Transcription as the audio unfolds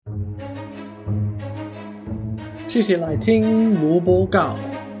谢谢来听萝卜糕。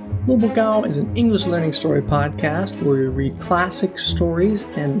萝卜糕 is an English learning story podcast where we read classic stories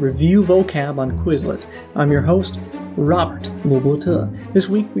and review vocab on Quizlet. I'm your host, Robert 萝卜特. This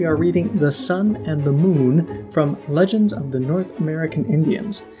week we are reading The Sun and the Moon from Legends of the North American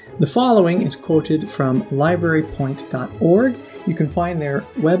Indians. The following is quoted from librarypoint.org. You can find their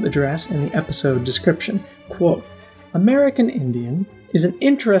web address in the episode description. Quote, American Indian is an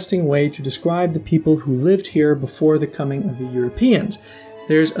interesting way to describe the people who lived here before the coming of the Europeans.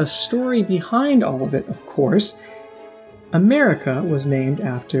 There's a story behind all of it, of course. America was named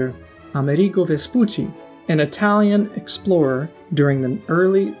after Amerigo Vespucci, an Italian explorer during the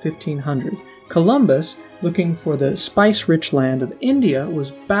early 1500s. Columbus, looking for the spice-rich land of India,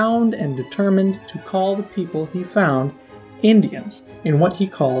 was bound and determined to call the people he found Indians in what he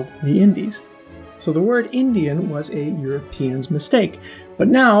called the Indies. So the word Indian was a European's mistake, but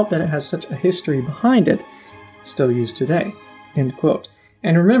now that it has such a history behind it, it's still used today. End quote.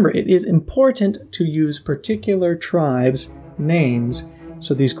 And remember, it is important to use particular tribes' names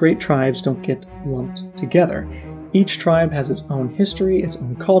so these great tribes don't get lumped together. Each tribe has its own history, its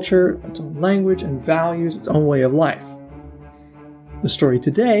own culture, its own language and values, its own way of life. The story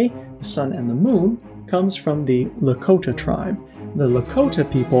today, The Sun and the Moon, comes from the Lakota tribe. The Lakota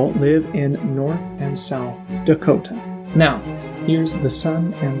people live in North and South Dakota. Now, here's The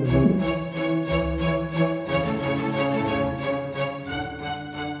Sun and the Moon.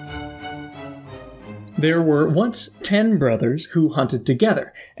 There were once 10 brothers who hunted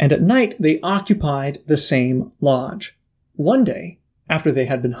together, and at night they occupied the same lodge. One day, after they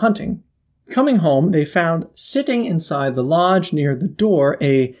had been hunting, coming home, they found sitting inside the lodge near the door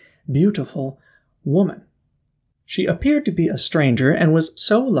a beautiful woman. She appeared to be a stranger and was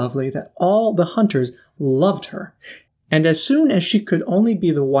so lovely that all the hunters loved her. And as soon as she could only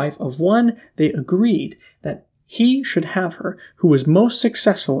be the wife of one, they agreed that he should have her who was most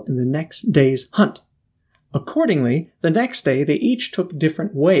successful in the next day's hunt. Accordingly, the next day they each took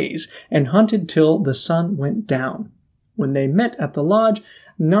different ways and hunted till the sun went down. When they met at the lodge,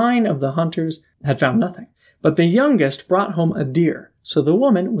 9 of the hunters had found nothing, but the youngest brought home a deer, so the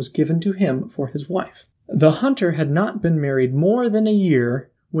woman was given to him for his wife. The hunter had not been married more than a year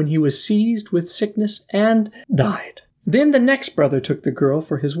when he was seized with sickness and died. Then the next brother took the girl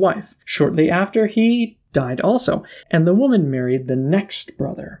for his wife. Shortly after, he died also, and the woman married the next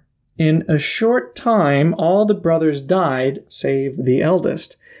brother. In a short time, all the brothers died, save the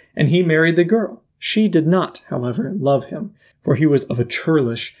eldest, and he married the girl. She did not, however, love him, for he was of a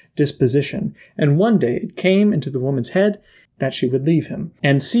churlish disposition, and one day it came into the woman's head that she would leave him,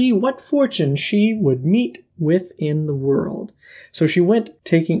 and see what fortune she would meet with in the world. So she went,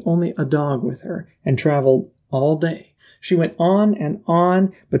 taking only a dog with her, and traveled all day. She went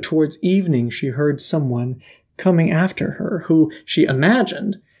on, but towards evening she heard someone coming after her, who she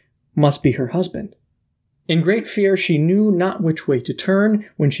imagined must be her husband. In great fear, she knew not which way to turn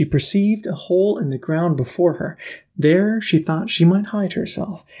when she perceived a hole in the ground before her. There she thought she might hide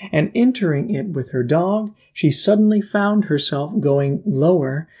herself, and entering it with her dog, she suddenly found herself going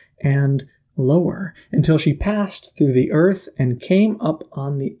lower and lower until she passed through the earth and came up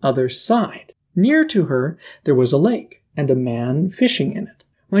on the other side. Near to her there was a lake, and a man fishing in it.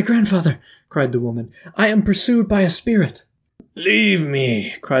 "My grandfather," cried the woman, "I am pursued by a spirit." "Leave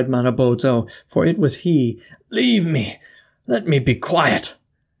me," cried Manabozho, for it was he. "Leave me. Let me be quiet."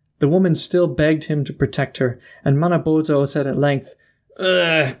 The woman still begged him to protect her, and Manabozho said at length,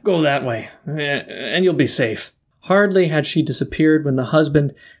 "Go that way, and you'll be safe." Hardly had she disappeared when the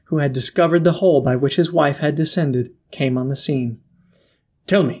husband, who had discovered the hole by which his wife had descended, came on the scene.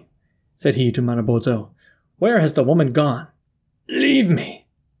 "Tell me," said he to Manabozho, "where has the woman gone?" "Leave me,"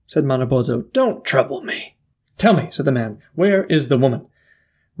 said Manabozho. "Don't trouble me." "Tell me," said the man, "where is the woman?"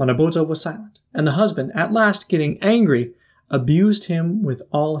 Manabozho was silent, and the husband, at last getting angry, abused him with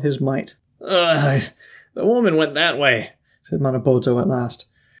all his might. The woman went that way," said Manabozho at last.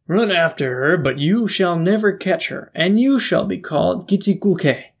 "Run after her, but you shall never catch her, and you shall be called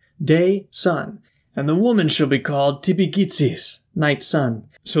Gitsikuke, day sun, and the woman shall be called Tibigitsis, night sun."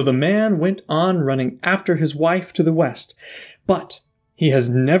 So the man went on running after his wife to the west, but he has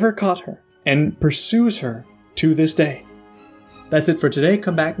never caught her, and pursues her to this day. That's it for today.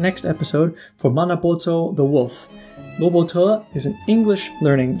 Come back next episode for Manabozho the Wolf. Lobo Te is an English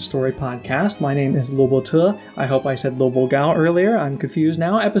learning story podcast. My name is Lobo Te. I hope I said Lobo Gao earlier. I'm confused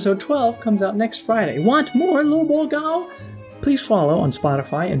now. Episode 12 comes out next Friday. Want more Lobo Gao? Please follow on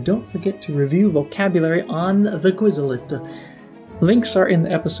Spotify, and don't forget to review vocabulary on the Quizlet. Links are in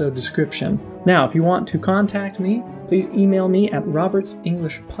the episode description. Now, if you want to contact me, please email me at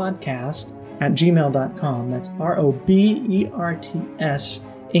robertsenglishpodcast englishpodcast@gmail.com. That's ROBERTS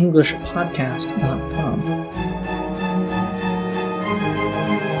englishpodcast.com.